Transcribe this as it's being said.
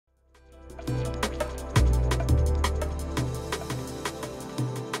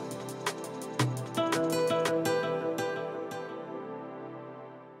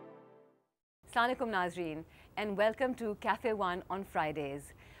Assalamualaikum Nazreen and welcome to Cafe One on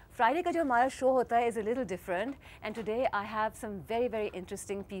Fridays. Friday का जो हमारा show होता है is a little different, and today I have some very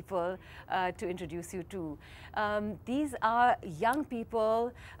interesting people to introduce you to. These are young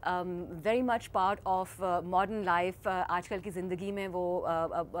people, very much part of modern life. आजकल की ज़िंदगी में वो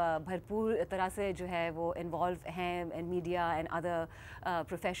भरपूर तरह से जो है वो involved हैं in media and other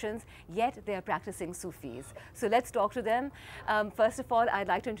professions, yet they are practicing Sufis. So let's talk to them. First of all, I'd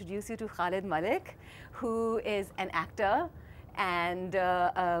like to introduce you to Khalid Malik, who is an actor and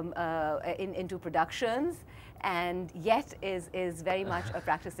into productions, and yet is very much a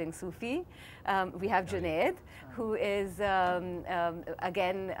practicing Sufi. We have Junaid, who is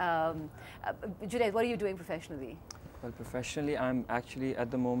again, Junaid, what are you doing professionally? Well, professionally, I'm actually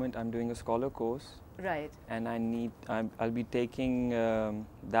at the moment I'm doing a scholar course. Right. And I'll be taking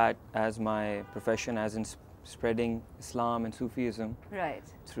that as my profession, as in spreading Islam and Sufism. Right.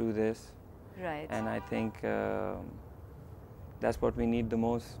 Through this. Right. And I think that's what we need the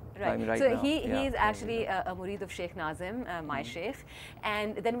most. Right so now. He is actually a murid of Sheikh Nazim, my Sheikh.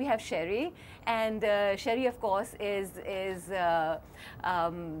 And then we have Sherry. And Sherry, of course, is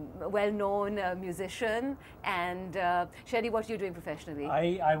well-known musician. And Sherry, what are you doing professionally?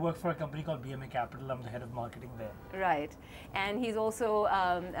 I work for a company called BMA Capital. I'm the head of marketing there. Right. And he's also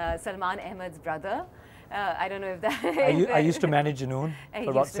Salman Ahmed's brother. I don't know if that... I used to manage Junoon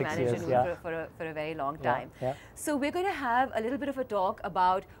for about 6 years. Yeah. For a very long time. Yeah. So we're going to have a little bit of a talk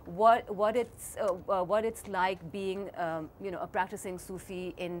about what it's like being a practicing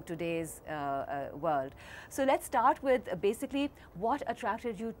Sufi in today's world. So let's start with basically what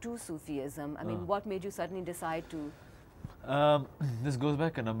attracted you to Sufism. I mean, what made you suddenly decide to... This goes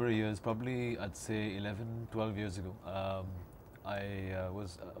back a number of years, probably I'd say 11, 12 years ago. I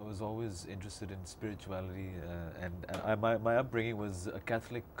was always interested in spirituality, and my upbringing was a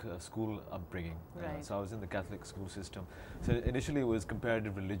Catholic school upbringing. Right. So I was in the Catholic school system. So initially it was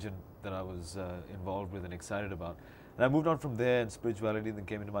comparative religion that I was involved with and excited about. And I moved on from there, and spirituality then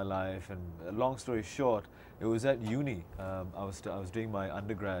came into my life. And long story short, it was at uni. I was doing my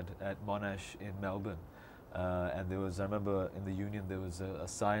undergrad at Monash in Melbourne, and there was, I remember in the union there was a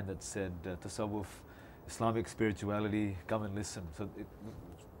sign that said Tasawwuf, Islamic spirituality, come and listen. So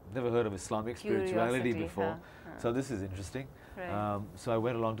never heard of Islamic spirituality before. So this is interesting. Right. So I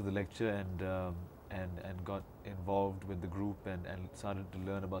went along to the lecture and got involved with the group and started to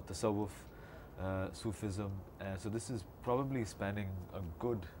learn about Tasawwuf, Sufism. So this is probably spanning a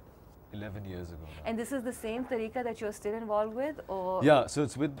good 11 years ago now. And this is the same tariqa that you're still involved with, or? Yeah, so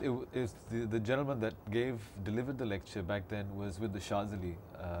it's with the gentleman that delivered the lecture back then was with the Shazali,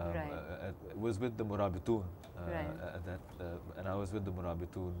 was with the Murabitun, and I was with the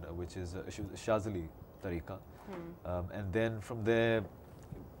Murabitun, which is Shazali tariqa. And then from there,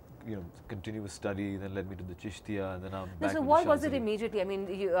 continuous study, then led me to the Chishtiya, and then I'm back. So what was it immediately? I mean,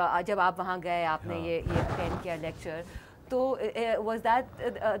 जब आप वहाँ गए, आपने ये attend किया lecture. So was that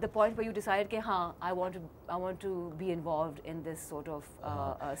the point where you decided कि हाँ, I want to be involved in this sort of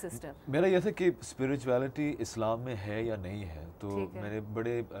system? मेरा ये था कि spirituality इस्लाम में है या नहीं है, तो मेरे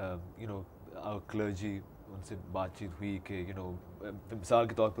बड़े our clergy उनसे बातचीत हुई कि मिसाल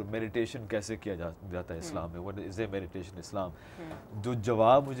के तौर पर meditation कैसे किया जाता है इस्लाम में, what is a meditation Islam? जो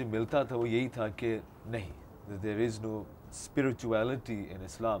जवाब मुझे मिलता था वो यही था कि नहीं, there is no spirituality in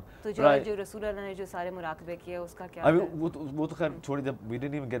Islam. तो जो रसूल अल्लाह ने जो सारे मुराकबे किए उसका क्या? I mean, वो तो खैर छोड़ जब we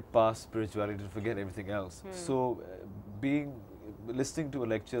didn't even get past spirituality to forget everything else. So listening to a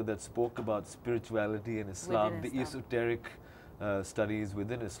lecture that spoke about spirituality in Islam, the esoteric studies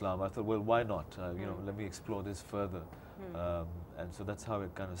within Islam, I thought, well, why not? Let me explore this further. And so that's how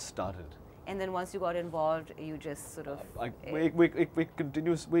it kind of started. And then once you got involved, you just sort of...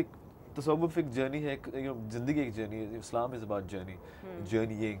 Tasawwuf एक journey है, ज़िंदगी एक journey है. Islam is about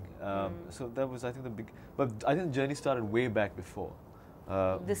journeying. So that was, I think, but I think the journey started way back before.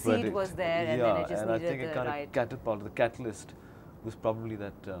 The seed was there, and then it just needed I think it kind of catapulted. The catalyst was probably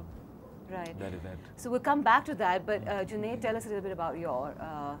that that event. So we'll come back to that, but Junaid, tell us a little bit about your,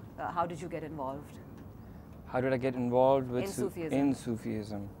 how did you get involved? How did I get involved with in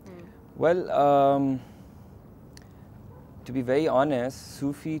Sufism? Well, to be very honest,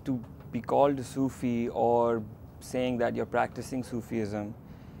 Sufi, to be called a Sufi or saying that you're practicing Sufism,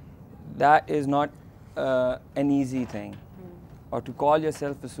 that is not an easy thing. Or to call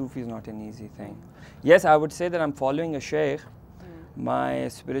yourself a Sufi is not an easy thing. Yes, I would say that I'm following a Sheikh. My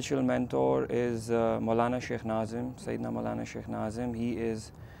spiritual mentor is Maulana Sheikh Nazim, Sayyidina Maulana Sheikh Nazim. He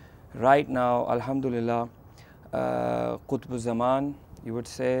is right now, Alhamdulillah, Qutb Zaman, you would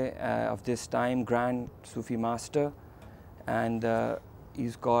say, of this time, Grand Sufi Master. And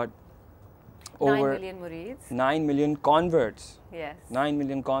he's got 9 over million murids. 9 million converts. Yes. 9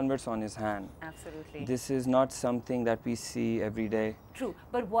 million converts on his hand. Absolutely. This is not something that we see every day. True.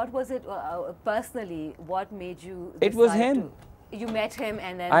 But what was it personally? What made you? It was decide him. You met him,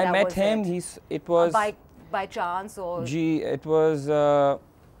 and then I that met was him. It. It was By chance or? Gee, it was.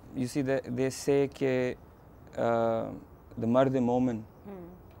 You see, they say that the Mard Momin,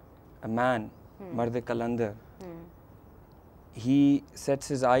 a man, Mard Kalandar, he sets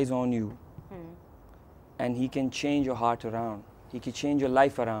his eyes on you, and he can change your heart around. He can change your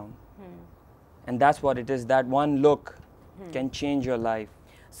life around, and that's what it is. That one look can change your life.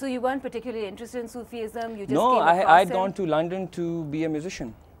 So you weren't particularly interested in Sufism. You just No, came across I'd him? gone to London to be a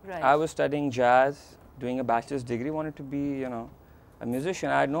musician. Right. I was studying jazz, doing a bachelor's degree. Wanted to be, a musician.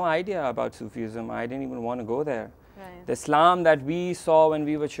 I had no idea about Sufism. I didn't even want to go there. Right. The Islam that we saw when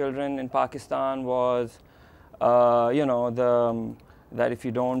we were children in Pakistan was, that if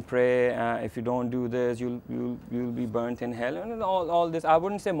you don't pray, if you don't do this, you'll be burnt in hell, and all this. I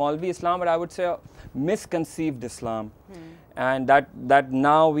wouldn't say Maulvi Islam, but I would say misconceived Islam, and that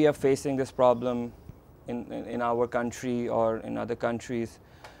now we are facing this problem in our country or in other countries.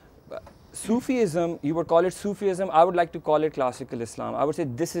 Sufism, you would call it Sufism. I would like to call it classical Islam. I would say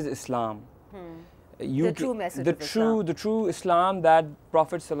this is Islam. The true message of Islam. The true Islam that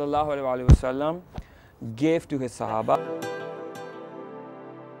Prophet sallallahu alaihi wasallam gave to his Sahaba.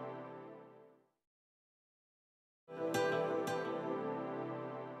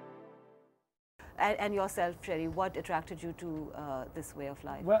 And yourself, Sherry, what attracted you to this way of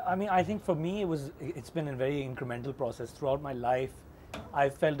life? Well, I mean, I think for me it's been a very incremental process throughout my life. I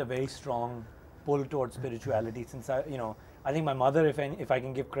felt a very strong pull towards spirituality since I think my mother, if I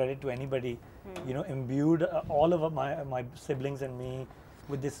can give credit to anybody, imbued all of my siblings and me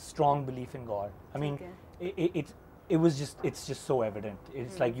with this strong belief in God. I mean, it's just so evident.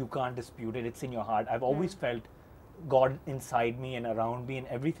 It's like you can't dispute it. It's in your heart. I've always felt God inside me and around me and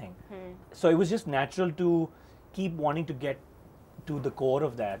everything. So it was just natural to keep wanting to get to the core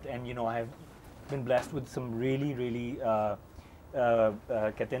of that. And I have been blessed with some really, really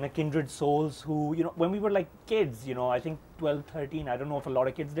kindred souls who, when we were like kids, I think 12, 13, I don't know if a lot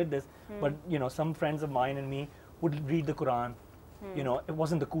of kids did this, but some friends of mine and me would read the Quran. It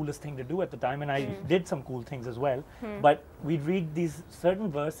wasn't the coolest thing to do at the time, and I did some cool things as well, but we'd read these certain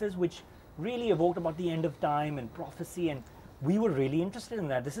verses which really evoked about the end of time and prophecy, and we were really interested in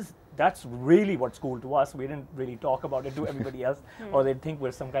that. That's really what's cool to us. We didn't really talk about it to everybody else, or they'd think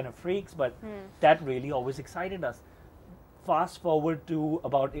we're some kind of freaks, but that really always excited us. Fast forward to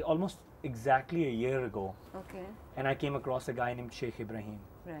about almost exactly a year ago, and I came across a guy named Sheikh Ibrahim,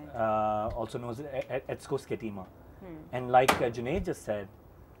 also known as Etsko Sketima. And like Junaid just said,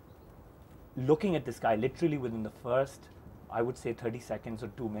 looking at this guy literally within the first, I would say 30 seconds or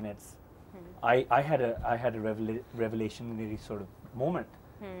 2 minutes, I had a revelationary sort of moment.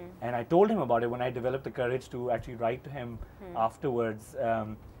 And I told him about it when I developed the courage to actually write to him afterwards.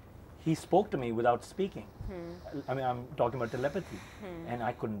 He spoke to me without speaking. I mean, I'm talking about telepathy, and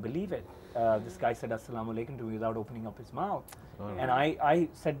I couldn't believe it. This guy said Assalamu alaikum to me without opening up his mouth. And I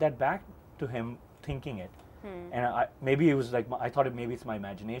said that back to him thinking it. And maybe it was like, I thought maybe it's my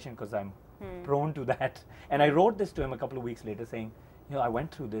imagination because I'm prone to that. And I wrote this to him a couple of weeks later saying, I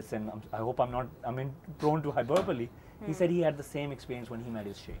went through this and I hope I'm not prone to hyperbole. He said he had the same experience when he met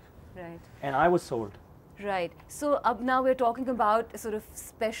his sheikh. Right. And I was sold. Right. So now we're talking about sort of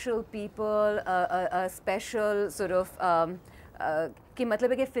special people, a special sort of कि मतलब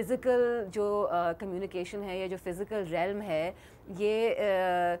है कि physical जो communication है या जो physical realm है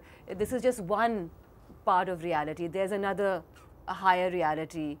ये this is just one part of reality. There's another higher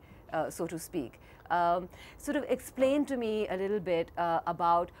reality, so to speak. Sort of explain to me a little bit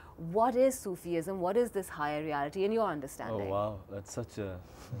about what is Sufism, what is this higher reality in your understanding? Oh wow, that's such a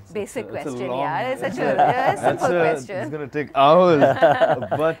basic question, long, yeah. It's such a simple question. It's going to take hours.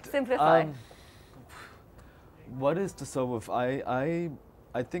 But simplify. What is tasawwuf?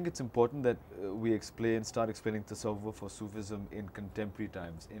 I think it's important that we start explaining tasawwuf or Sufism in contemporary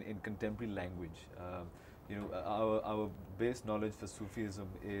times, in contemporary language. Our base knowledge for Sufism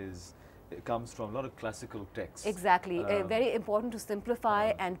it comes from a lot of classical texts. Exactly. Very important to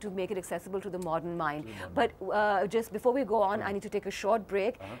simplify and to make it accessible to the modern mind. But just before we go on, I need to take a short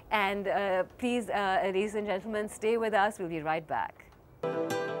break. And please, ladies and gentlemen, stay with us. We'll be right back.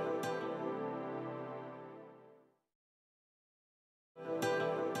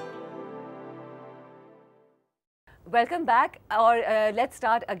 Welcome back, or let's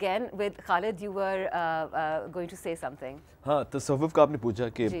start again with Khalid. You were going to say something. हाँ, tasawwuf का आपने पूछा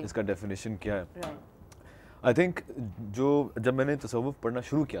कि इसका definition क्या है? Right. I think जो जब मैंने तसव्वुफ पढ़ना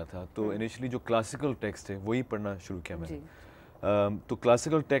शुरू किया था तो इनिशियली जो क्लासिकल टेक्स्ट थे वही पढ़ना शुरू किया मैंने। तो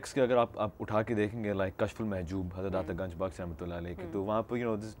क्लासिकल टेक्स्ट के अगर आप उठा के देखेंगे लाइक कश्फुल महजूब हज़रत आतिया गंज बख्श रहमतुल्लाह अलैह के, तो वहाँ पर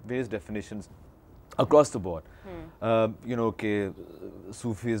various definitions across the board कि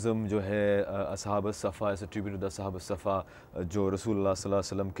सूफीज़म जो है असहाब सफ़ा is a tribute to the असहाब सफ़ा, जो रसूलुल्लाह सल्लल्लाहु अलैहि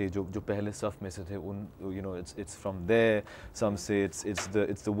वसल्लम के जो पहले सफ़ में से थे उन it's from there, some say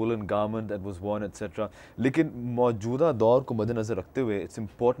it's the woolen garment that was worn etc. लेकिन मौजूदा दौर को मद्देनज़र रखते हुए it's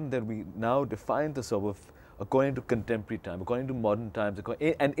important that we now define the tasawwuf according to contemporary time, according to modern times,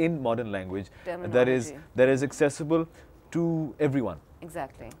 and in modern language that is accessible to everyone.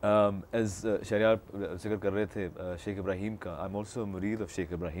 Exactly. As Shariar जिक्र कर रहे थे Sheikh Ibrahim का, I'm also a murid of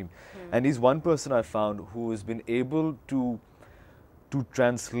Sheikh Ibrahim, and he's one person I found who has been able to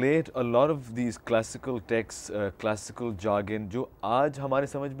translate a lot of these classical texts, classical jargon जो आज हमारे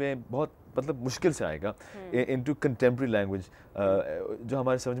समझ में बहुत मतलब मुश्किल से आएगा into contemporary language, जो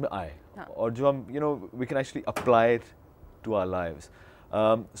हमारे समझ में आए और जो हम we can actually apply it to our lives.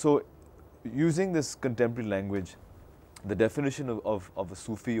 So using this contemporary language, the definition of a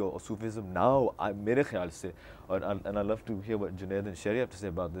Sufi or Sufism now, मेरे ख्याल से, and I'd love to hear what Junaid and Sherry have to say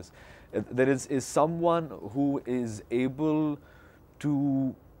about this, that is someone who is able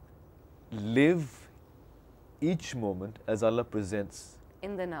to live each moment as Allah presents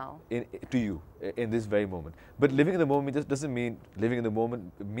in the now to you in this very moment. But living in the moment just doesn't mean living in the moment,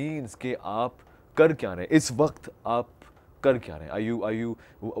 means कि आप कर क्या रहे हैं इस वक्त, आप कर क्या रहे हैं,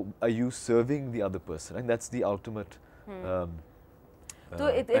 are you serving the other person, and that's the ultimate तो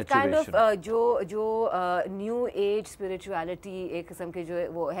it kind of जो न्यू एज स्पिरिचुअलिटी एक किस्म के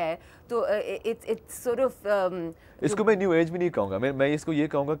जो वो है, तो it's sort of इसको मैं न्यू एज भी नहीं कहूँगा, मैं इसको ये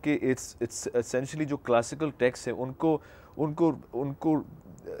कहूँगा कि it's essentially जो क्लासिकल टेक्स्ट है उनको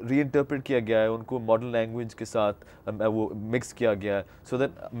रीइंटरप्रेट किया गया है, उनको मॉडर्न लैंग्वेज के साथ वो मिक्स किया गया है सो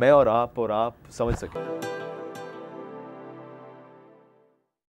दैट मैं और आप समझ सकें।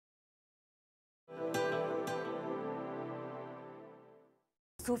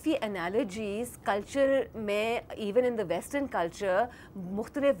 सूफ़ी एनालॉजीज़ कल्चर में, even in the western culture,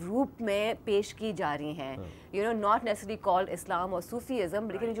 मुख्तलिफ रूप में पेश की जा रही हैं, नॉट नेसेसरी कॉल्ड इस्लाम और सूफ़ीज़म,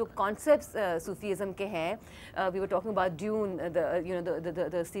 लेकिन जो कॉन्सेप्ट्स सूफ़ीज़म के हैं, we were talking about dune,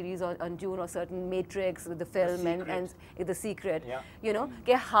 the series on dune और certain matrix, the film and the secret,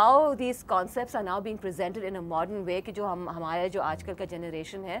 कि how these concepts are now being presented in a modern way, कि जो हमारे जो आजकल का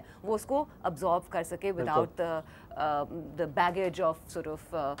जनरेशन है वो उसको अब्जॉर्ब कर सके without the baggage of sort of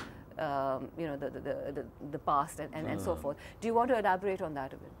the past and so forth. Do you want to elaborate on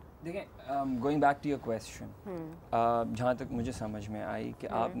that a bit? देखिए, going back to your question, जहाँ तक मुझे समझ में आई कि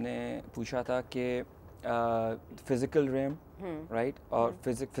आपने पूछा था कि physical realm, right, और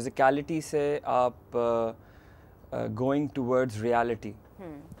physicality से आप going towards reality,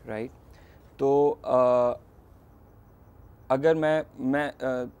 right? तो अगर मैं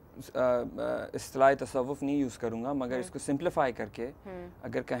इस्तिलाह तसव्वुफ़ नहीं यूज़ करूँगा, मगर इसको सिंप्लीफाई करके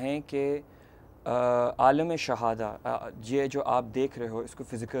अगर कहें कि आलम शहादा, ये जो आप देख रहे हो, इसको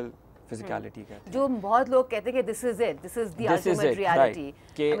फिजिकलिटी कहते हैं। जो बहुत लोग कहते हैं कि this is the ultimate reality,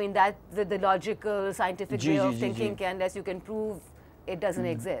 I mean that the logical scientific way of thinking कि unless you can prove it doesn't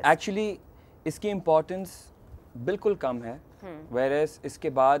exist. Actually इसकी इम्पोर्टेंस बिल्कुल कम है, वेयरएज इसके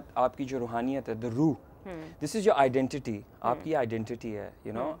बाद आपकी जो रूहानियत है, द रूह, दिस इज योर आइडेंटिटी, आपकी आइडेंटिटी है,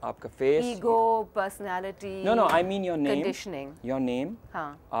 आपका face, ego, personality, no I mean your name, conditioning, your name,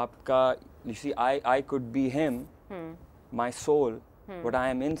 आपका, you see, I could be him, my soul, what I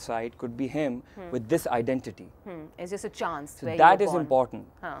am inside could be him with this identity. It's just a chance. So that is important.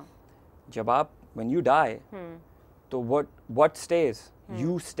 जब आप, when you die, तो what stays?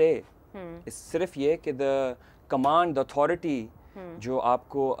 You stay. It's सिर्फ ये कि the command, the authority जो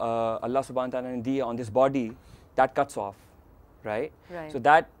आपको अल्लाह सुब्हान तआला ने दी on this body, that cuts off, right? So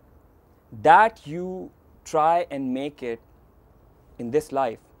that you try and make it in this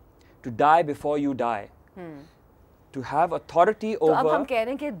life, to die before you die, to have authority over. तो अब हम कह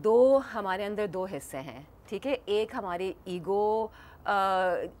रहे हैं कि हमारे अंदर दो हिस्से हैं, ठीक है? एक हमारी ईगो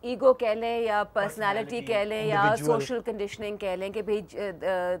कह लें या पर्सनालिटी कह लें या सोशल कंडीशनिंग कह लें कि भाई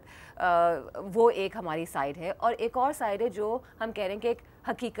वो एक हमारी साइड है, और एक और साइड है जो हम कह रहे हैं कि एक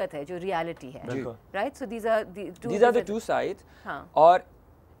हकीकत है, जो रियलिटी है, right? So these are the two sides. और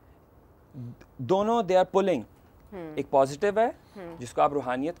दोनों they are pulling. एक पॉजिटिव है जिसको आप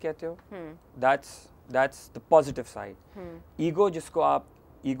रूहानियत कहते हो, that's the positive side. Ego जिसको आप,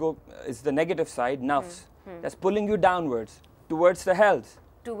 ego is the negative side, nafs, that's pulling you downwards towards the health,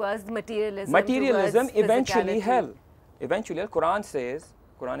 towards materialism, eventually hell. Eventually,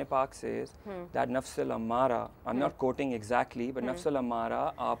 Quran Pak says that nafs al-ammara, I'm not quoting exactly, but nafs al-ammara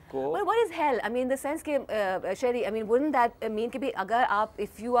आपको. Well, what is hell? I mean, the sense के Sherry, I mean, wouldn't that mean कि भी अगर आप,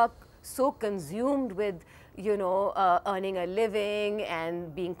 if you are so consumed with, you know, earning a living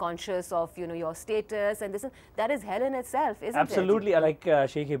and being conscious of, you know, your status and this, that is hell in itself, isn't Absolutely. it? Like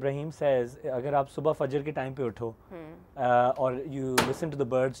Sheikh Ibrahim says, अगर आप सुबह फजर के time पे उठो और you listen to the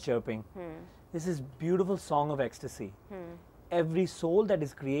birds chirping, this is beautiful song of ecstasy. Every soul that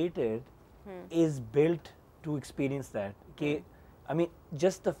is created is built to experience that. कि I mean,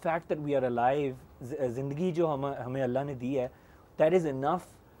 just the fact that we are alive, ज़िंदगी जो हमें अल्लाह ने दी है, that is enough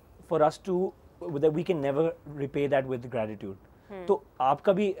for us to, that we can never repay that with gratitude. तो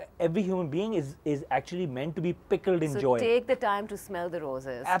आपका भी, every human being is actually meant to be pickled in joy. So take the time to smell the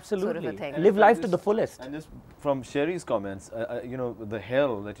roses. Absolutely. Sort of a thing. Live life to the fullest. And just from Sherry's comments, you know, the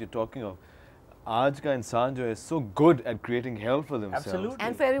hell that you're talking of, आज का इंसान जो है so good at creating hell for themselves. Absolutely.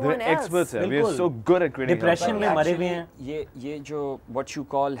 And for everyone They're else. experts हैं. We are so good at creating Depression hell. में मरे हुए हैं. ये जो what you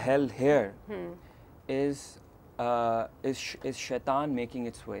call hell here is shaitan making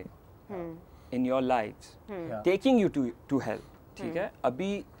its way in your lives, Yeah. taking you to hell. ठीक है?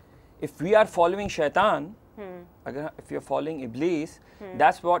 अभी if we are following shaitan, if you're following Iblis,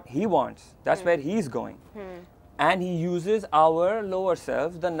 that's what he wants. That's where he's going. And he uses our lower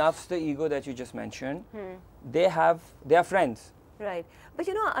selves, the nafs, the ego that you just mentioned. They are friends. Right. But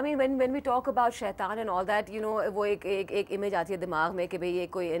you know, I mean, when we talk about shaitan and all that, you know, वो एक image आती है दिमाग में कि भाई ये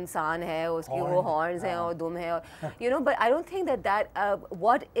कोई इंसान है, उसकी वो horns हैं और दुम है, और you know, but I don't think that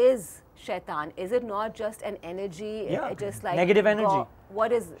what is shaitan? Is it not just an energy? Yeah. Just like Negative energy.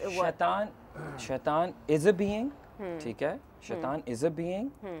 What is what? Shaitan is a being. ठीक है? Shaitan is a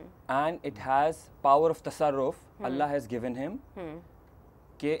being, and it has power of tasarruf. Allah has given him.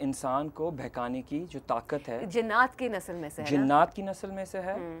 कि इंसान को बहकाने की जो ताकत है जिन्नात की नस्ल में से है, जिन्नात की नस्ल में से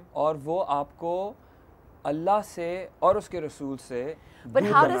है, और वो आपको अल्लाह से और उसके रसूल से But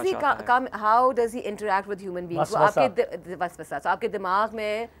how does he come? How does he interact with human beings? So आपके दिमाग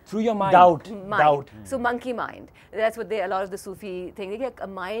में through your mind. Doubt. So monkey mind. That's what a lot of the Sufi think. कि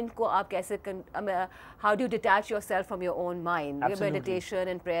mind को आप कैसे how do you detach yourself from your own mind? Absolutely. Meditation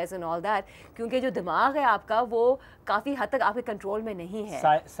and prayers and all that. क्योंकि जो दिमाग है आपका वो काफी हद तक आपके कंट्रोल में नहीं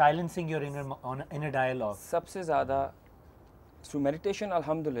है. Silencing your inner dialogue. सबसे ज़्यादा through meditation,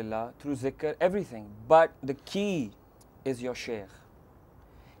 alhamdulillah, through zikr, everything. But the key is your shaykh.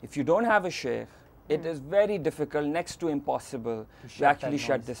 If you don't have a shaykh, it is very difficult, next to impossible, to actually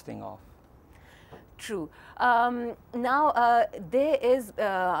shut this thing off. True. Now there is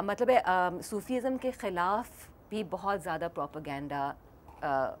मतलब है Sufism के खिलाफ भी बहुत ज़्यादा propaganda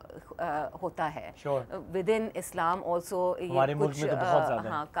होता है. Sure. Within Islam also हमारे मुल्क में तो बहुत ज़्यादा है.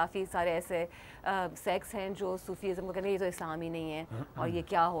 हाँ, काफ़ी सारे ऐसे सेक्ट्स हैं जो सूफीज़म को कहते हैं ये तो इस्लाम ही नहीं है और ये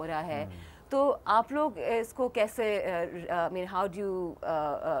क्या हो रहा है. तो आप लोग इसको कैसे I mean, how do you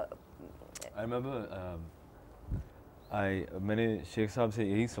I remember मैंने शेख साहब से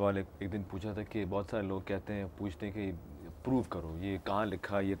यही सवाल एक दिन पूछा था कि बहुत सारे लोग कहते हैं, पूछते हैं कि प्रूव करो, ये कहाँ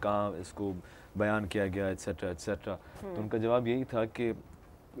लिखा, ये कहाँ इसको बयान किया गया, एटसेट्रा एटसेट्रा. तो उनका जवाब यही था कि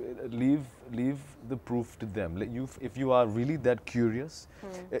leave the proof to them. If you are really that curious,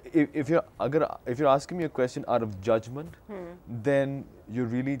 if you're asking me a question out of judgment, then you're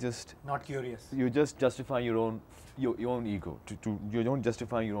really just not curious. You're just justifying your own ego. You don't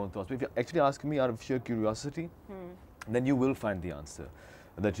justify your own thoughts. But if you're actually asking me out of sheer curiosity, then you will find the answer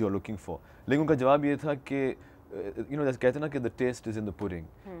that you're looking for. लेकिन उनका जवाब ये था कि you know, कहते हैं ना कि the taste is in the pudding.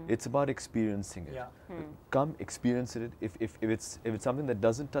 It's about experiencing it. Yeah. Come experience it. If it's something that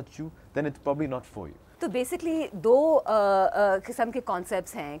doesn't touch you, then it's probably not for you. तो बेसिकली दो किस्म के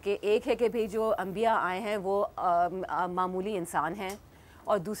कॉन्सेप्ट्स हैं कि एक है कि भाई जो अंबिया आए हैं वो मामूली इंसान हैं,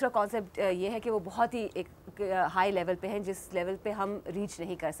 और दूसरा कॉन्सेप्ट ये है कि वो बहुत ही एक हाई लेवल पे हैं जिस लेवल पे हम रीच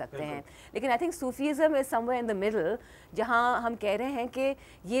नहीं कर सकते हैं. लेकिन I think Sufism is somewhere in the middle, जहाँ हम कह रहे हैं कि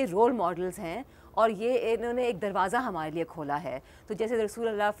ये रोल मॉडल्स हैं और ये इन्होंने एक दरवाज़ा हमारे लिए खोला है. तो जैसे रसूल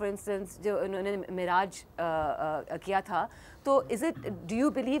अल्लाह फॉर इंस्टेंस जो इन्होंने मिराज किया था, तो is it, do you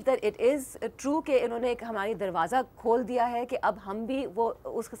believe that it is true कि इन्होंने एक हमारी दरवाज़ा खोल दिया है कि अब हम भी वो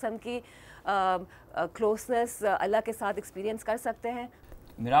उस किस्म की क्लोजनेस अल्लाह के साथ एक्सपीरियंस कर सकते हैं?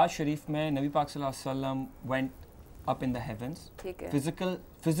 मिराज शरीफ में नबी पाक सल्लल्लाहु अलैहि वसल्लम went up in the heavens,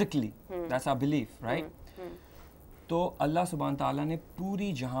 physically, that's our belief, right? तो अल्लाह सुब्हान ताला ने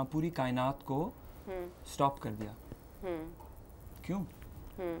पूरी जहां पूरी कायनात को स्टॉप कर दिया. क्यों?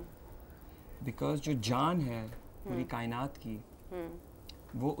 बिकॉज जो जान है पूरी कायनात की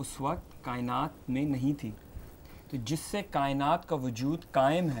वो उस वक्त कायनात में नहीं थी. तो जिससे कायनात का वजूद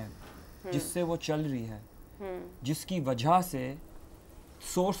कायम है, जिससे वो चल रही है, जिसकी वजह से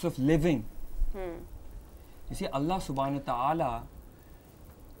source of living. You see, Allah subhanahu wa ta'ala,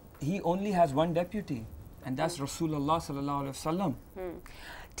 He only has one deputy, and that's Rasulullah sallallahu alaihi wasallam.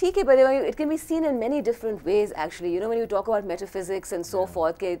 ठीक है, but it can be seen in many different ways actually. You know, when you talk about metaphysics and so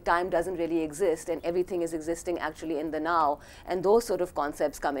forth, time doesn't really exist and everything is existing actually in the now, and those sort of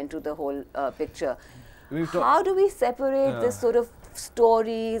concepts come into the whole picture. How do we separate this sort of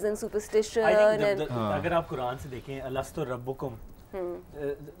stories and superstition? I think अगर आप कुरान से देखें, अलस्तु रब्बुकुम,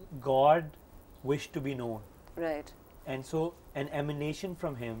 God wished to be known. Right. And so an emanation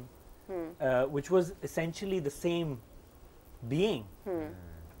from him, which was essentially the same being,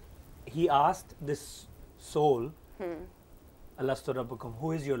 he asked this soul, Alastu Rabbukum,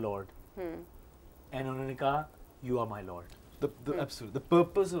 who is your Lord? And unhone kaha, you are my Lord. Absolutely. The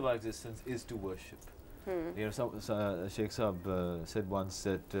purpose of our existence is to worship. You know, Sheikh Saab said once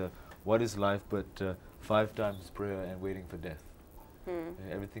that what is life but 5 times prayer and waiting for death?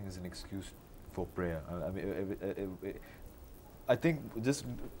 Everything is an excuse for prayer. I think just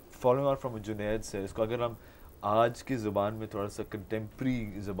following on from what Junaid said, इसको अगर हम आज की ज़ुबान में थोड़ा सा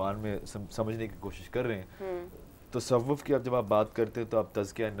contemporary ज़ुबान में समझने की कोशिश कर रहे हैं, तो तसव्वुफ़ की जब आप बात करते हैं तो आप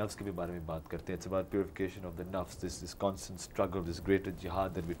तज़किया नफ्स के भी बारे में बात करते हैं. It's about purification of the nafs, this constant struggle, this greater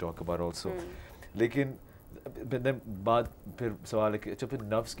jihad that we talk about also. लेकिन बात फिर सवाल है कि अच्छा फिर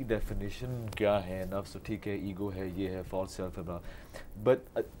नफ्स की डेफिनेशन क्या है? नफ्स तो ठीक है, ईगो है, ये है, false self है, but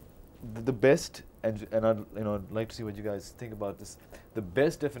the best, and I'd like to see what you guys think about this. The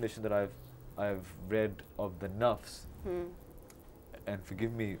best definition that I've read of the nafs, and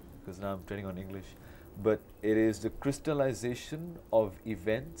forgive me because now I'm treading on English, but it is the crystallization of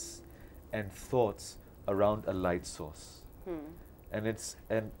events and thoughts around a light source, and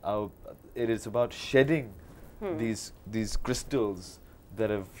it is about shedding these crystals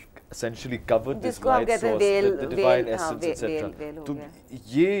that have essentially covered this light source, the divine essence, etc. तो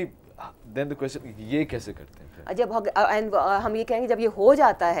ये then the question, ये कैसे करते हैं? जब हम ये कहेंगे जब ये हो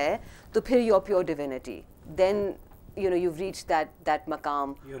जाता है तो फिर you're pure divinity, then you've reached that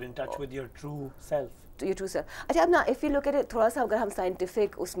maqam. You're in touch with your true self. Your true self. अच्छा, अब ना if you look at it थोड़ा सा अगर हम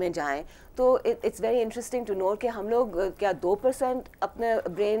scientific उसमें जाएं तो it's very interesting to note कि हम लोग क्या 2% अपने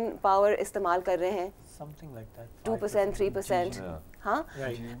brain power इस्तेमाल कर रहे हैं? Something like that. 2%, 3%, हाँ?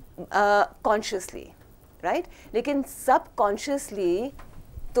 Right. Consciously, right? लेकिन subconsciously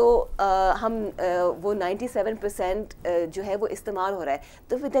तो हम वो 97% जो है वो इस्तेमाल हो रहा है.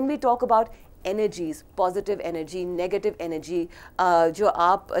 तो then we talk about energies, positive energy, negative energy, जो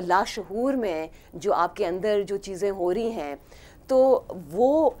आप लाशऊर में जो आपके अंदर जो चीज़ें हो रही हैं, तो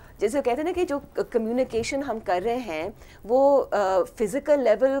वो जैसे कहते हैं ना कि जो कम्युनिकेशन हम कर रहे हैं वो फिज़िकल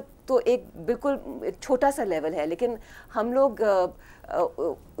लेवल तो एक बिल्कुल छोटा सा लेवल है, लेकिन हम लोग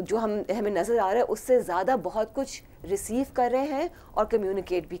जो हमें नज़र आ रहा है उससे ज़्यादा बहुत कुछ रिसीव कर रहे हैं और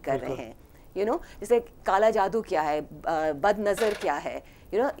कम्युनिकेट भी कर रहे हैं. जैसे काला जादू क्या है, बद नज़र क्या है,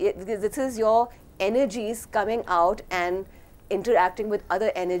 this is your energies coming out and interacting with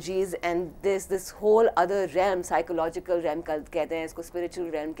other energies, and there's this whole other realm, psychological realm कहते हैं इसको,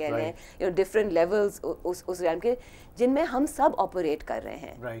 spiritual realm कह रहे हैं, different levels उस realm के जिनमें हम सब operate कर रहे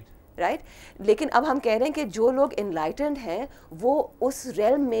हैं. Right? लेकिन अब हम कह रहे हैं कि जो लोग enlightened हैं वो उस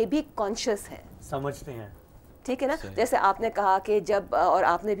realm में भी conscious हैं, समझते हैं. ठीक है ना? जैसे आपने कहा कि जब, और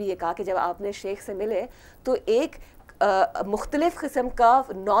आपने भी ये कहा कि जब आपने शेख से मिले तो एक मुख्तलिफ किस्म का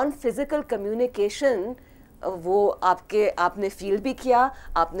नॉन फिजिकल कम्युनिकेशन वो आपने फील भी किया,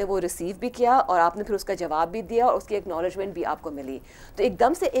 आपने वो रिसीव भी किया और आपने फिर उसका जवाब भी दिया और उसकी एक्नॉलेजमेंट भी आपको मिली. तो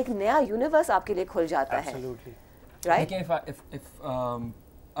एकदम से एक नया यूनिवर्स आपके लिए खुल जाता है. राइट?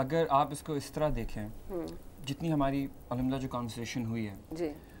 अगर आप इसको इस तरह देखें, जितनी हमारी अल्हम्दुलिल्लाह जो कॉन्वर्सेशन हुई है जी,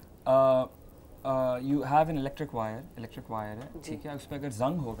 you have an electric wire है, ठीक है, उस पर अगर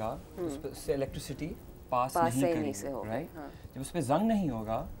जंग होगा उससे इलेक्ट्रिसिटी पास नहीं करेगी, राइट? जब उस पर जंग नहीं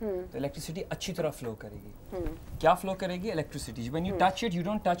होगा तो इलेक्ट्रिसिटी अच्छी तरह फ्लो करेगी. क्या फ्लो करेगी? Electricity. When you touch it, you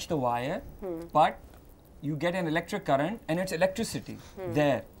don't touch the wire, but you get an electric current and it's electricity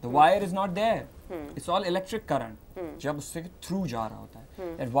there. The wire is not there. It's all electric current. जब उससे through जा रहा होता है.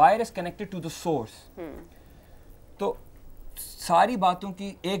 That wire is connected to the source. तो सारी बातों की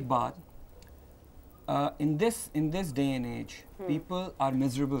एक बात, in this day and age, people are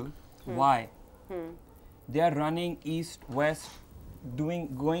miserable. Why? They are running east, west,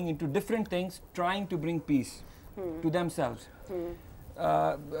 going into different things, trying to bring peace to themselves.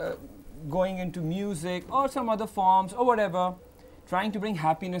 Going into music or some other forms or whatever, trying to bring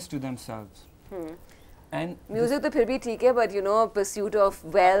happiness to themselves. And music तो फिर भी ठीक है, but you know pursuit of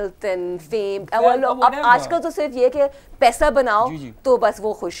wealth and fame, Wealth or अब whatever. आजकल तो सिर्फ ये कि पैसा बनाओ जी, जी. तो बस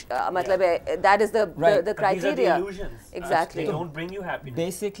वो खुश मतलब है, that is the Right. But these are the criteria. illusions. Exactly. They don't bring you happiness.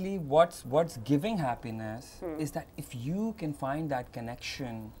 basically what's giving happiness is that if you can find that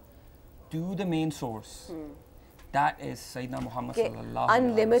connection to the main source, that is Sayyidina Muhammad कि sallallahu alaihi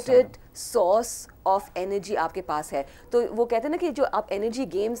unlimited wasallam. Source of energy आपके पास है। तो वो कहते हैं ना कि जो आप एनर्जी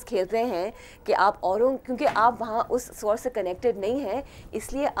गेम्स खेलते हैं कि आप औरों, क्योंकि आप वहाँ उस सोर्स से कनेक्टेड नहीं हैं,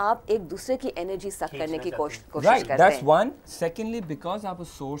 इसलिए आप एक दूसरे की एनर्जी सक करने की कोशिश Right, करते that's हैं। one. Secondly, because आप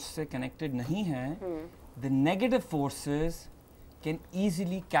उस source से connected नहीं हैं, the negative forces can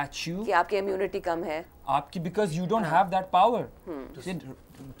easily catch you. कि आपकी इम्यूनिटी कम है। आपकी because you don't have that power.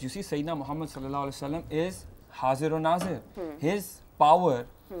 You see, Sayyidina Muhammad sallallahu alaihi wasallam is Hazir or Nazir. His power,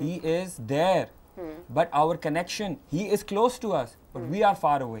 he is there. But our connection, he is close to us, but we are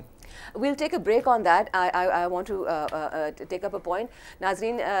far away. We'll take a break on that. I want to take up a point.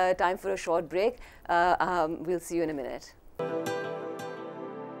 Nazreen, time for a short break. We'll see you in a minute.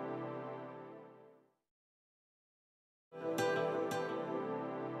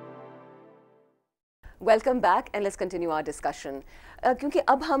 Welcome back and let's continue our discussion. क्योंकि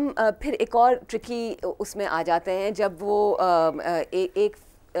अब हम फिर एक और tricky उसमें आ जाते हैं जब वो एक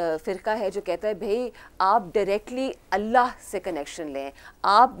फ़िरका है जो कहता है भाई आप डायरेक्टली अल्लाह से कनेक्शन लें,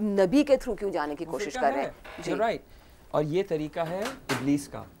 आप नबी के थ्रू क्यों जाने की कोशिश कर रहे हैं। जी राइट, और ये तरीका है इब्लीस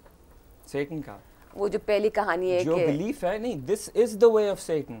का, सेटन का। वो जो पहली कहानी है जो कि बिलीफ है, नहीं, this is the way of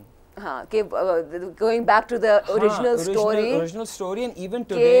Satan. हाँ, कि going back to the original story and even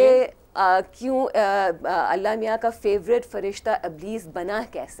today क्यों अल्लाह मियाँ का फेवरेट फरिश्ता इब्लीस बना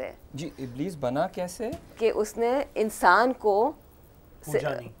कैसे? जी, इब्लीस बना कैसे कि उसने इंसान को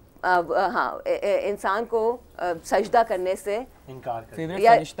हाँ इंसान को सजदा करने से इनकार कर फेवरेट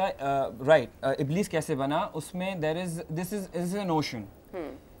फरिश्ता। राइट, इब्लीस कैसे बना, उसमें there is this is an notion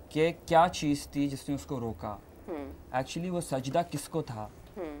कि क्या चीज़ थी जिसने उसको रोका। एक्चुअली वो सजदा किसको था,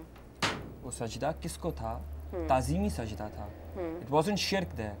 वो सजदा किसको था, ताज़ीमी सजदा था। इट वाज़न्ट शिर्क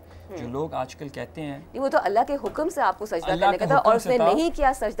देयर, जो लोग आजकल कहते हैं। नहीं, वो तो अल्लाह के हुक्म से आपको सजदा करने का था, और उसने नहीं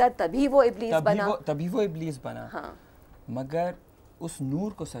किया सजदा, तभी वो इब्लीस बना। तभी वो इब्लीस बना। हाँ। मगर उस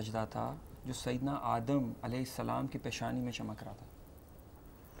नूर को सजदा था जो सैयदना आदम अलैहिस्सलाम की पेशानी में चमक रहा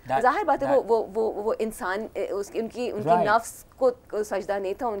था। जाहिर बात है वो इंसान उनकी Right. नफ्स को सजदा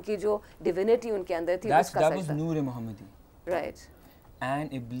नहीं था, उनकी जो डिविनिटी उनके अंदर थी उसका that was सजदा। नूर मोहम्मदी। राइट।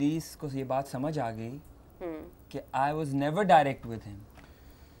 एंड इब्लीस को ये बात समझ आ गई कि I was never direct with him,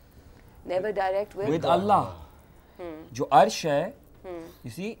 never direct with अल्लाह। जो अर्श है,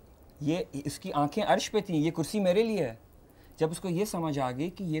 you see, ये इसकी आंखें अर्श पे थी, ये कुर्सी मेरे लिए है। जब उसको ये समझ आ गई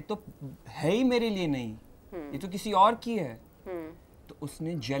कि ये तो है ही मेरे लिए नहीं, ये तो किसी और की है, तो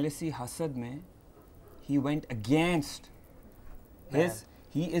उसने जेलसी, हसद में he went against his,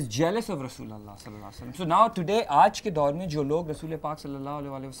 he is jealous of रसूल अल्लाह सल्लल्लाहु अलैहि वसल्लम। So now today, आज के दौर में जो लोग रसूल पाक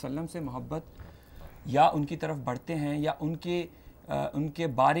सल्लल्लाहु अलैहि वसल्लम से मोहब्बत या उनकी तरफ बढ़ते हैं या उनके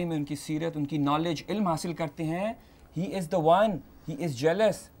बारे में, उनकी सीरत, उनकी नॉलेज, इल्म हासिल करते हैं, he is the one, he is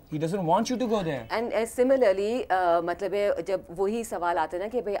jealous, he doesn't want you to go there. And similarly मतलब है जब वही सवाल आता है ना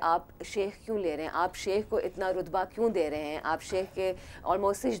कि भाई आप शेख क्यों ले रहे हैं, आप शेख को इतना रुतबा क्यों दे रहे हैं, आप शेख के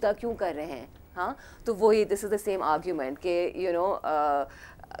ऑलमोस्ट सिजदा क्यों कर रहे हैं। हाँ, तो वही this is the same argument कि यू नो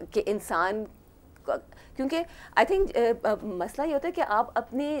कि इंसान, क्योंकि आई थिंक मसला ये होता है कि आप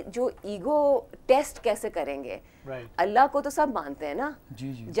अपनी जो ईगो टेस्ट कैसे करेंगे। अल्लाह को तो सब मानते हैं ना,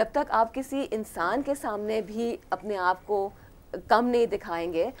 जी जी। जब तक आप किसी इंसान के सामने भी अपने आप को कम नहीं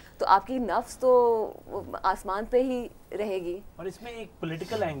दिखाएंगे तो आपकी नफ्स तो आसमान पे ही रहेगी। और इसमें एक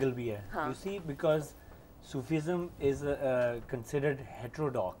पॉलिटिकल एंगल भी है। You see, because Sufism is considered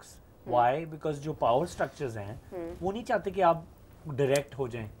heterodox. Why? Because जो पावर स्ट्रक्चर्स हैं वो नहीं चाहते कि आप डायरेक्ट हो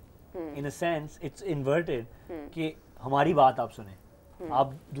जाएं। इन अ सेंस इट्स इन्वर्टेड कि हमारी बात आप सुने,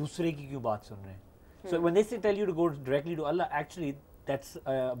 आप दूसरे की क्यों बात सुन रहे हैं। सो व्हेन दे से tell you to go directly to Allah, actually that's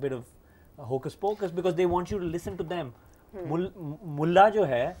a bit of hocus focus, because they want you to listen to them. मुल्ला जो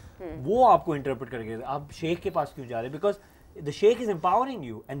है वो आपको इंटरप्रेट करेंगे, आप शेख के पास क्यों जा रहे हैं, because the Sheikh is empowering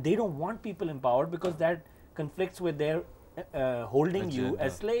you and they don't want people empowered because that conflicts with their holding you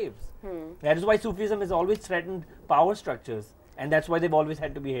as slaves. That is why Sufism has always threatened power structures, and that's why they've always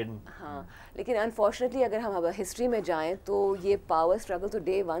had to be hidden. हाँ, लेकिन unfortunately अगर हम अब history में जाएं तो ये power struggle तो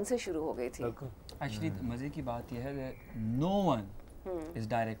डे 1 से शुरू हो गई थी। एक्चुअली मज़े की बात यह है कि no one is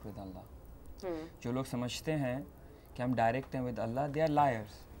direct with अल्लाह। जो लोग समझते हैं कि हम डायरेक्ट हैं with Allah, they are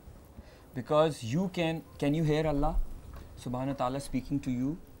lawyers, because you can you hair अल्लाह सुब्हान व तआला speaking to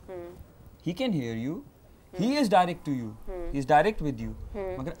you, he can hear you, He is direct to you. He is direct with you.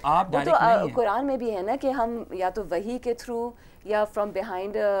 मगर आप वो direct नहीं हैं. कुरान में भी है ना कि हम या तो वही के थ्रू या फ्रॉम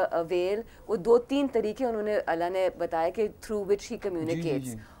बिहाइंड अ वेल, वो 2-3 तरीके उन्होंने अल्लाह ने बताया कि थ्रू विच ही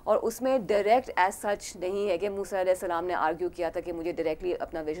कम्युनिकेट्स, और उसमें डायरेक्ट एज सच नहीं है कि मूसा अलैहिस्सलाम ने आर्ग्यू किया था कि मुझे डायरेक्टली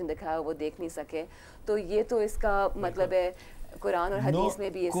अपना विजन दिखाया वो देख नहीं सके. तो ये तो इसका मतलब है कुरान और हदीस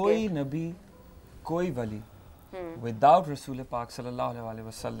में भी इसके कोई नबी, कोई वली विदाउट रसूल पाक सल्लल्लाहु अलैहि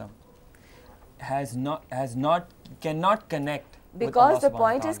वसल्लम cannot connect. Because the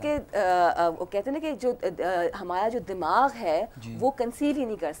point is कि वो कहते हैं ना कि जो हमारा जो दिमाग है वो कंसीव ही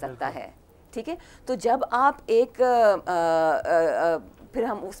नहीं कर सकता है. ठीक है, तो जब आप एक फिर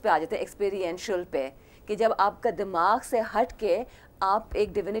हम उस पे आ जाते हैं एक्सपीरियंशियल पे, कि जब आपका दिमाग से हट के आप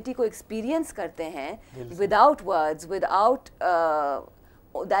एक डिविनिटी को एक्सपीरियंस करते हैं without words, without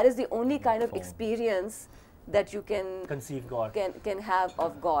that is the only kind of experience that you can conceive God, can have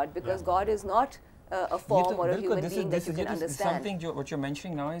of God, because God is not a form or a human being that you can understand. Something what you're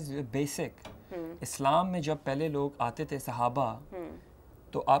mentioning now is basic. इस्लाम में जब पहले लोग आते थे सहाबा,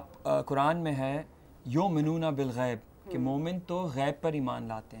 तो आप कुरान में है युमिनूना बिल गैब, कि मोमिन तो गैब पर ईमान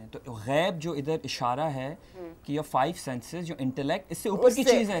लाते हैं. तो गैब जो इधर इशारा है कि ये 5 सेंसेस जो इंटेलेक्ट, इससे ऊपर की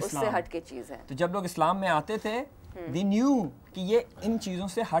चीज़ है इस्लाम, उससे हट के चीज़ है. तो जब लोग इस्लाम में आते थे they knew कि ये इन चीज़ों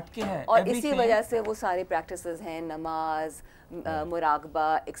से हट के है. और इसी वजह से वो सारे प्रैक्टिसेस हैं, नमाज, मुराकबा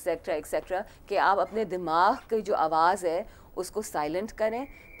एक्सेट्रा एक्सेट्रा, कि आप अपने दिमाग की जो आवाज़ है उसको साइलेंट करें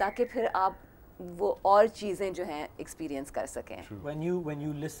ताकि फिर आप वो और चीज़ें जो हैं एक्सपीरियंस कर सकें. When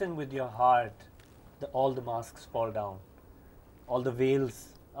you listen with your heart, all the masks fall down, all the veils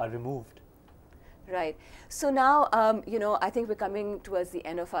are removed. Right. So now, I think we're coming towards the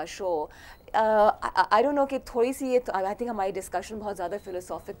end of our show. I don't know कि थोड़ी सी ये I think हमारी discussion बहुत ज़्यादा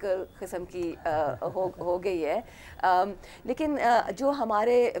philosophical किस्म की हो गई है. लेकिन जो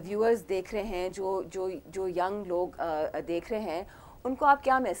हमारे viewers देख रहे हैं, जो young लोग देख रहे हैं, उनको आप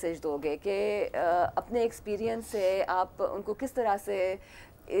क्या मैसेज दोगे कि अपने एक्सपीरियंस से आप उनको किस तरह से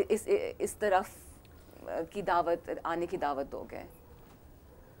इस तरफ की दावत आने की दावत दोगे?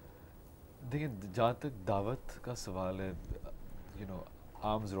 देखिए, जहाँ तक दावत का सवाल है,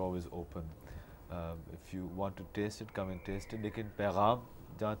 arms are always open. If you want to taste it, come and taste it. लेकिन पैगाम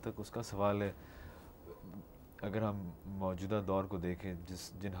जहाँ तक उसका सवाल है, अगर हम मौजूदा दौर को देखें,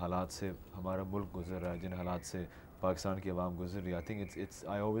 जिन हालात से हमारा मुल्क गुजर रहा है, जिन हालात से पाकिस्तान की आवाम गुजर रही है, I think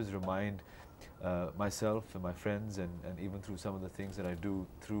I always remind myself and my friends and even through some of the things that I do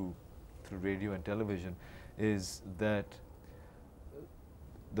through radio and television, is that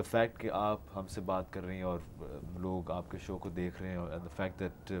the fact कि आप हमसे बात कर रही हैं और लोग आपके शो को देख रहे हैं, and the fact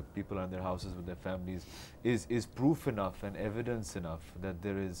that people are in their houses with their families is proof enough and evidence enough that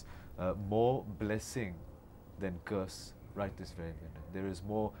there is more blessing than curse right this very minute. There is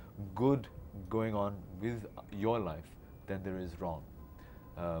more good going on with your life than there is wrong,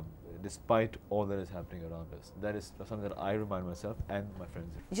 despite all that is happening around us. That is something that I remind myself and my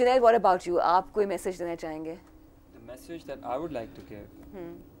friends. Junaid, what about you? आप कोई message देना चाहेंगे? The message that I would like to give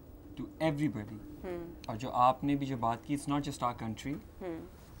to everybody, और जो आपने भी जो बात की, it's not just our country,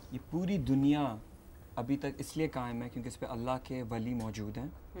 ये पूरी दुनिया अभी तक इसलिए कायम है क्योंकि इस पे अल्लाह के वली मौजूद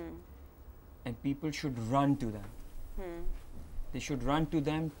हैं, and people should run to them. They should run to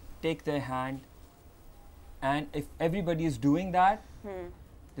them, take their hand, and if everybody is doing that,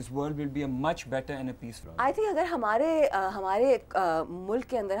 this world will be a much better and a peaceful. I think अगर हमारे मुल्क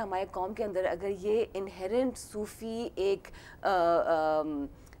के अंदर, हमारे कौम के अंदर अगर ये inherent सूफ़ी एक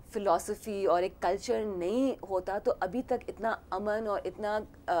फ़िलासफ़ी और एक कल्चर नहीं होता, तो अभी तक इतना अमन और इतना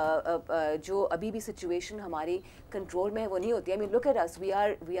जो अभी भी सिचुएशन हमारी कंट्रोल में है वो नहीं होती. I mean, look at us, we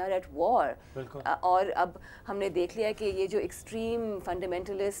are at war. और अब हमने देख लिया कि ये जो एक्सट्रीम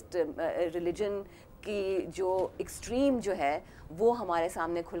फंडामेंटलिस्ट रिलीजन की जो एक्सट्रीम जो है वो हमारे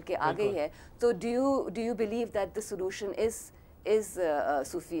सामने खुल के आ गई है. तो do you believe that the solution is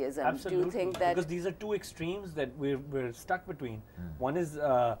Sufism? Absolutely. Do you think that because these are two extremes that we're stuck between. One is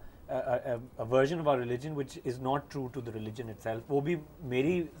a version of our religion which is not true to the religion itself. वो भी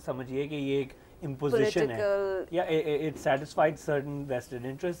मेरी समझिए कि ये एक imposition है. Yeah, it satisfied certain vested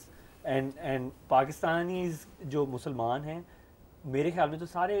interests, and Pakistanis जो मुसलमान हैं, मेरे ख्याल में तो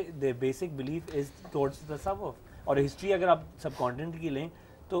सारे their basic belief is towards tasawwuf. और हिस्ट्री अगर आप सब कॉन्टिनेंट की लें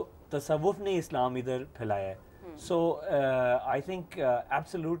तो तसव्वुफ ने इस्लाम इधर फैलाया है. So I think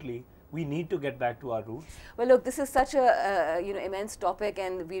absolutely we need to get back to our roots. Well, look, this is such a immense topic,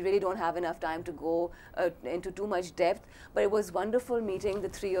 and we really don't have enough time to go into too much depth. But it was wonderful meeting the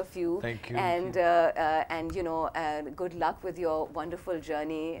three of you. Thank you. And good luck with your wonderful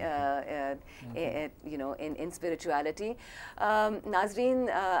journey, in spirituality. Nazreen,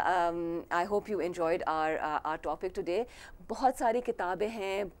 I hope you enjoyed our topic today. बहुत सारी किताबें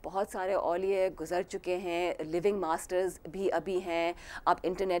हैं, बहुत सारे औलिये गुजर चुके हैं, living masters भी अभी हैं. आप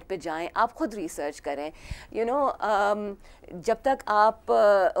इंटरनेट पे जाएं, आप खुद रिसर्च करें. जब तक आप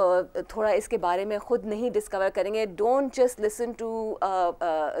थोड़ा इसके बारे में खुद नहीं डिस्कवर करेंगे, don't just listen to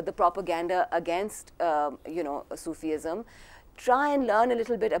the propaganda against Sufism. Try and learn a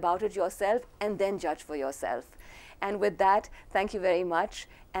little bit about it yourself and then judge for yourself. And with that, thank you very much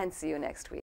and see you next week.